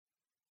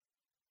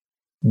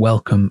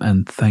Welcome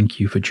and thank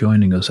you for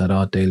joining us at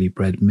Our Daily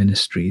Bread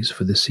Ministries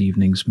for this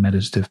evening's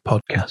meditative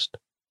podcast.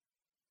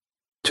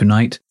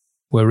 Tonight,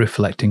 we're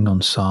reflecting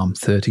on Psalm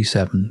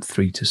 37,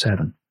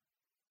 3-7,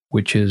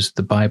 which is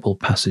the Bible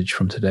passage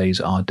from today's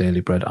Our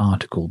Daily Bread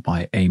article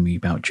by Amy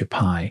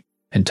Boucher-Pye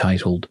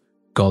entitled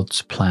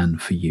God's Plan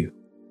for You.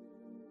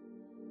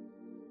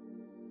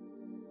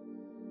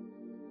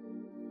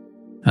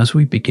 As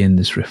we begin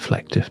this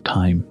reflective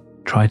time,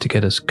 try to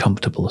get as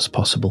comfortable as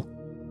possible.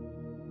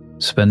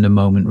 Spend a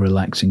moment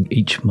relaxing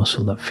each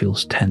muscle that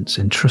feels tense,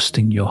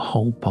 entrusting your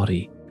whole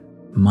body,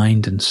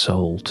 mind and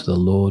soul to the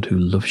Lord who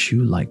loves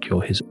you like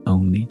you're his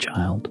only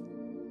child.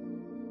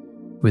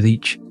 With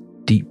each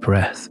deep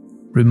breath,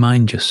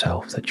 remind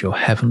yourself that your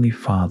Heavenly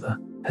Father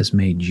has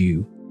made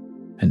you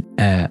an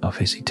heir of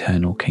his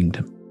eternal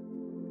kingdom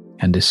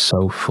and is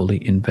so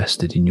fully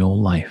invested in your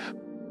life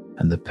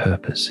and the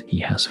purpose he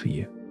has for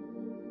you.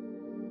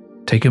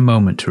 Take a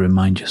moment to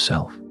remind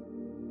yourself,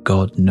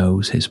 God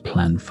knows his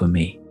plan for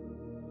me,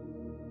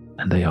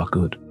 and they are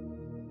good.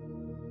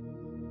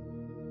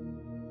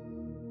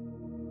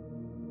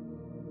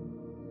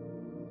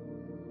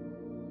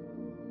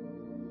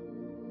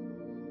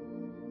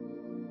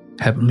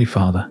 Heavenly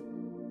Father,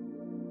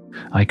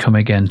 I come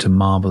again to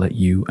marvel at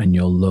you and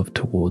your love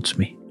towards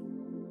me.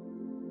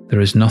 There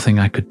is nothing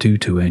I could do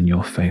to earn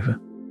your favor.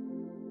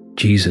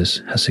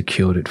 Jesus has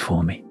secured it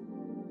for me.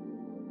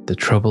 The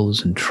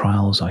troubles and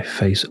trials I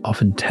face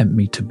often tempt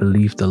me to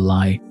believe the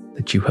lie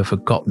that you have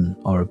forgotten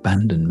or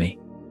abandoned me.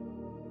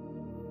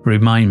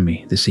 Remind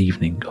me this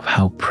evening of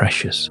how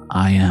precious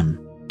I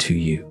am to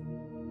you.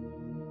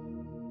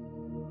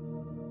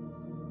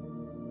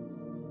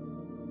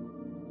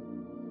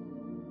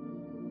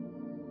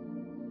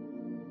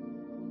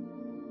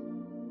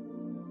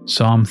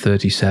 Psalm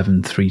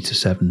 37,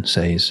 3-7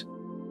 says,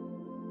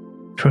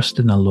 Trust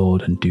in the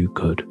Lord and do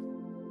good.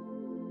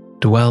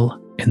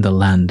 Dwell in the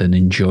land and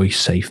enjoy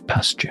safe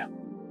pasture.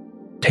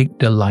 Take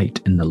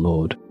delight in the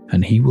Lord,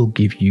 and he will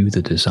give you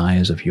the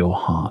desires of your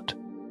heart.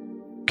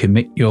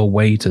 Commit your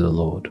way to the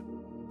Lord.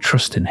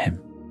 Trust in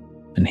him,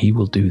 and he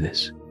will do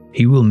this.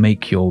 He will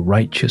make your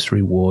righteous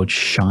reward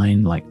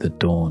shine like the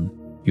dawn,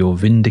 your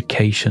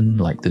vindication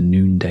like the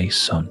noonday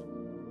sun.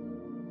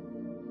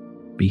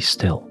 Be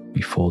still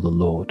before the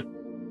Lord,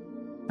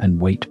 and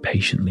wait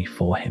patiently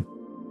for him.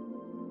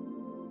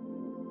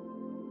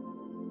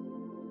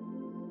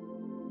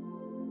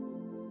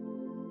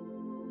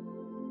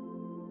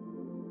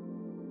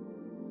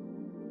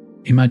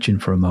 Imagine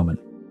for a moment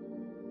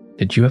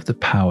that you have the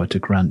power to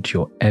grant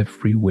your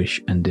every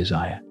wish and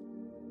desire.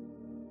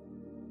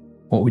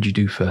 What would you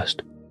do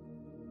first?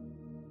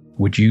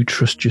 Would you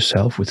trust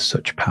yourself with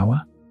such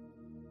power?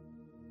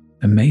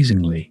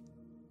 Amazingly,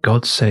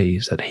 God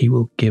says that he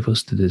will give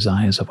us the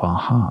desires of our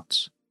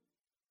hearts.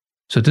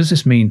 So does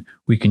this mean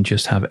we can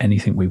just have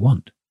anything we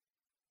want?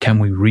 Can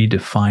we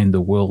redefine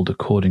the world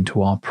according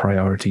to our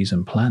priorities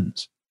and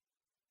plans?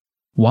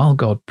 While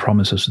God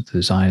promises us the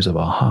desires of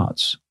our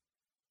hearts,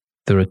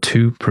 there are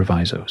two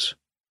provisos.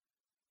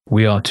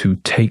 We are to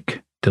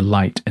take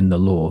delight in the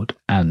Lord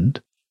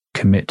and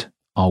commit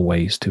our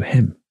ways to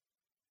him.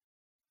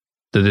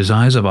 The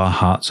desires of our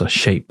hearts are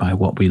shaped by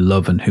what we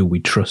love and who we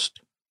trust.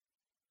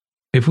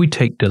 If we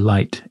take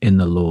delight in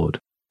the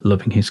Lord,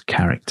 loving his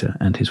character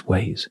and his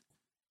ways,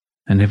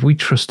 and if we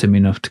trust him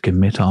enough to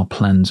commit our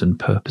plans and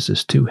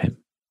purposes to him,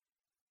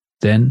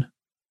 then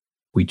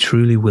we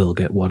truly will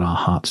get what our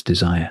hearts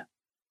desire.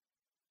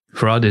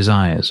 For our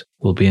desires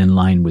will be in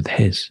line with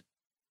his.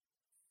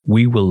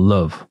 We will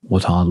love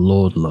what our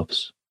Lord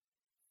loves.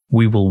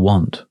 We will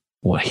want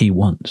what he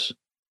wants.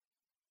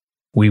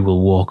 We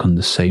will walk on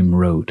the same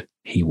road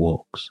he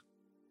walks.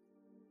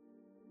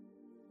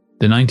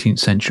 The 19th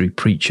century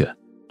preacher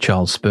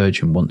Charles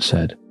Spurgeon once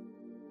said,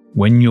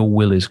 "When your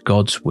will is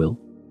God's will,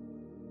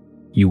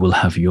 you will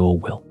have your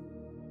will."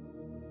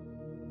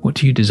 What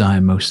do you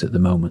desire most at the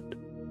moment?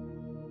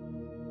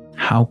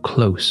 How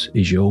close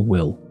is your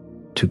will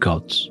to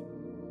God's?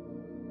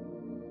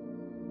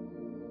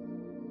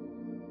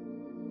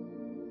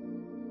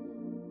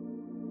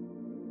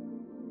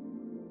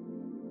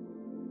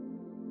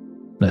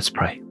 Let's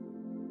pray.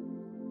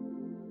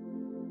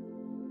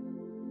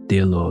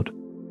 Dear Lord,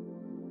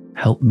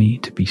 help me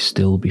to be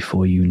still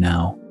before you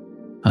now,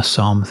 as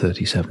Psalm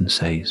 37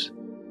 says.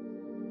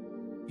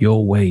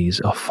 Your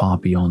ways are far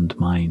beyond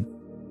mine.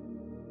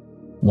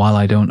 While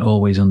I don't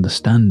always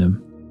understand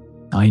them,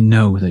 I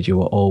know that you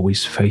are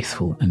always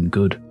faithful and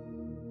good.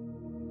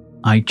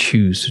 I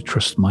choose to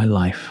trust my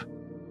life,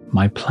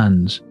 my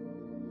plans,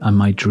 and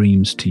my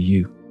dreams to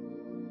you.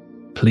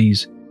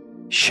 Please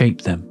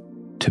shape them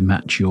to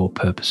match your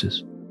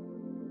purposes.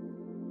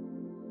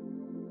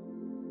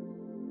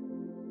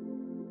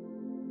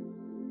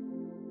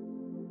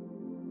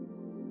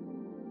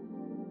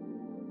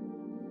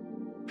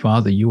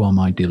 Father, you are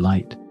my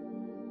delight.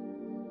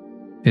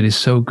 It is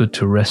so good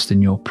to rest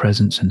in your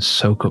presence and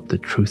soak up the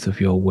truth of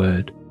your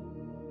word.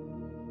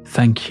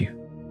 Thank you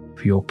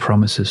for your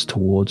promises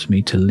towards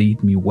me to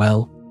lead me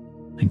well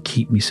and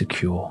keep me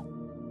secure.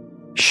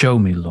 Show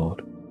me,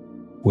 Lord,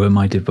 where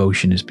my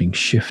devotion is being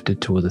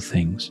shifted to other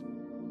things,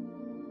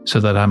 so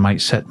that I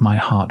might set my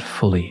heart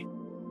fully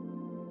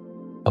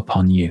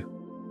upon you.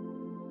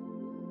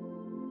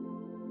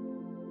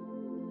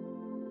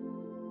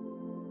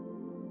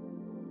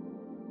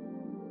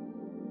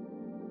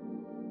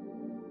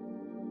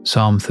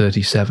 Psalm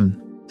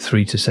 37,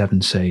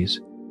 3-7 says,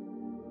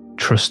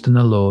 "Trust in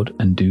the Lord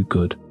and do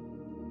good.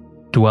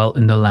 Dwell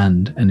in the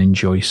land and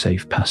enjoy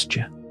safe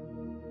pasture.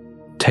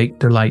 Take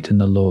delight in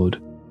the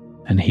Lord,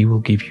 and he will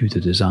give you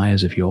the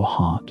desires of your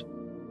heart.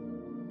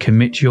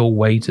 Commit your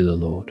way to the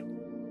Lord.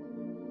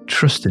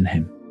 Trust in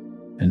him,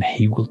 and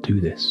he will do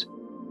this.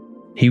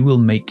 He will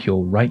make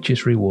your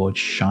righteous reward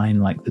shine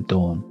like the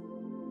dawn,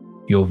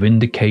 your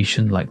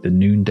vindication like the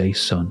noonday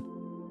sun.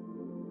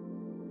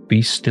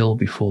 Be still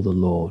before the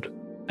Lord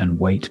and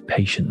wait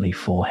patiently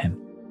for him."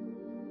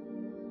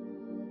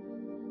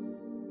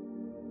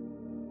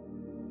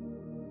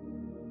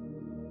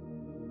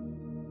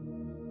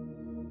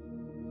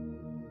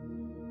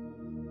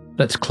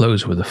 Let's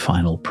close with a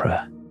final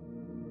prayer.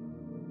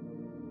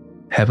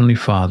 Heavenly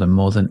Father,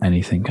 more than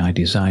anything, I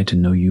desire to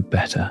know you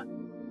better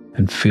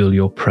and feel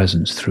your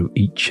presence through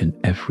each and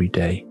every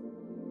day.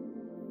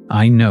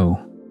 I know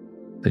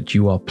that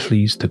you are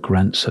pleased to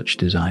grant such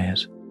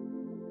desires.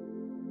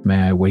 May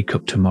I wake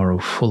up tomorrow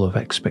full of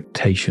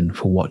expectation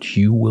for what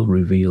you will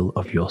reveal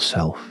of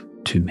yourself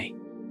to me.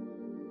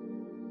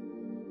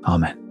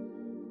 Amen.